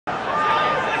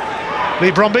Lee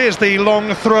Bromby is the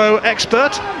long throw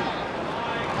expert.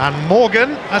 And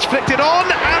Morgan has flicked it on,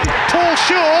 and Paul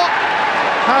Shaw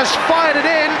has fired it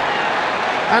in.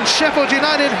 And Sheffield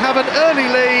United have an early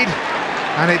lead.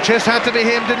 And it just had to be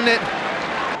him, didn't it?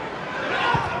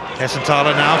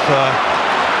 Essenthaler now for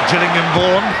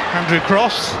Gillingham-born Andrew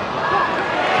Cross.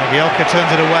 Jagielka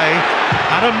turns it away.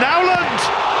 Adam Nowland!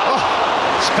 Oh,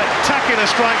 spectacular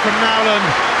strike from Nowland.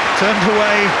 Turned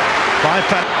away by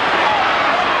Pat.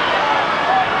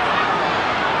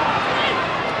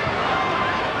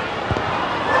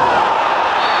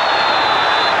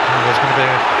 There's going to be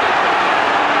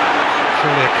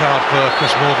surely a card for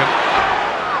Chris Morgan.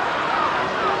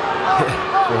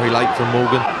 Very late from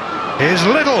Morgan. Here's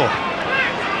Little.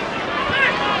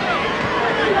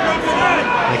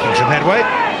 Making some headway.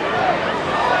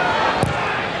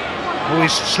 Oh,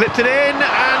 he's slipped it in,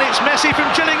 and it's Messi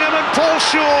from Gillingham, and Paul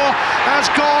Shaw has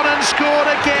gone and scored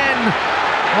again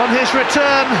on his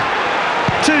return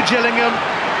to Gillingham.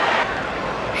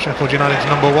 Sheffield United's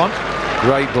 #1.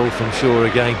 Great ball from Shaw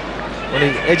again. On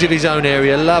the edge of his own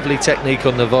area, lovely technique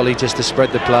on the volley just to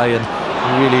spread the play, and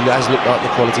he really has looked like the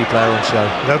quality player on show.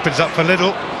 It opens up for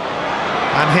Little,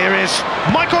 and here is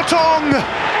Michael Tong.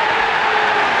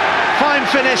 Fine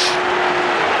finish,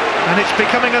 and it's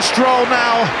becoming a stroll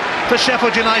now for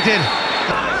Sheffield United.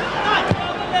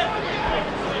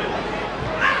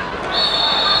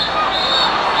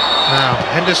 Now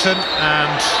Henderson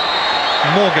and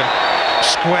Morgan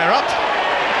square up,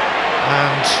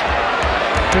 and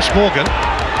Chris Morgan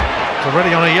is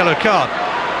already on a yellow card.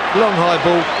 Long high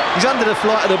ball, he's under the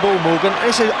flight of the ball, Morgan.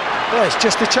 It's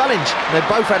just a challenge. They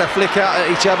both had a flick out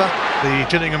at each other. The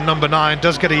Gillingham #9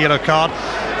 does get a yellow card,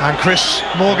 and Chris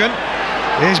Morgan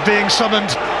is being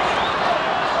summoned,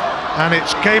 and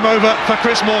it's game over for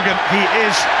Chris Morgan. He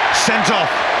is sent off.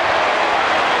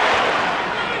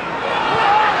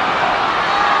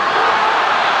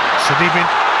 Sidibe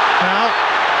now,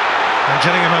 and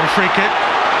Gillingham have a free kick.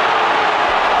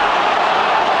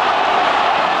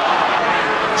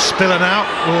 Spiller now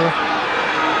will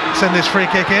send this free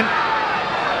kick in.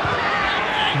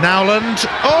 Nowland,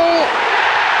 oh,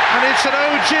 and it's an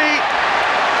OG.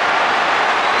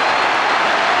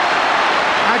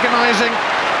 Agonising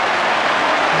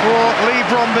for Lee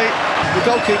Bromby. The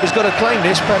goalkeeper's got to claim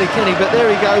this, Paddy Kenny, but there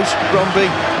he goes, Bromby,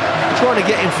 trying to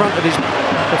get in front of the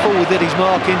forward that he's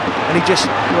marking, and he just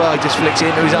flicks it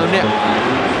into his own net.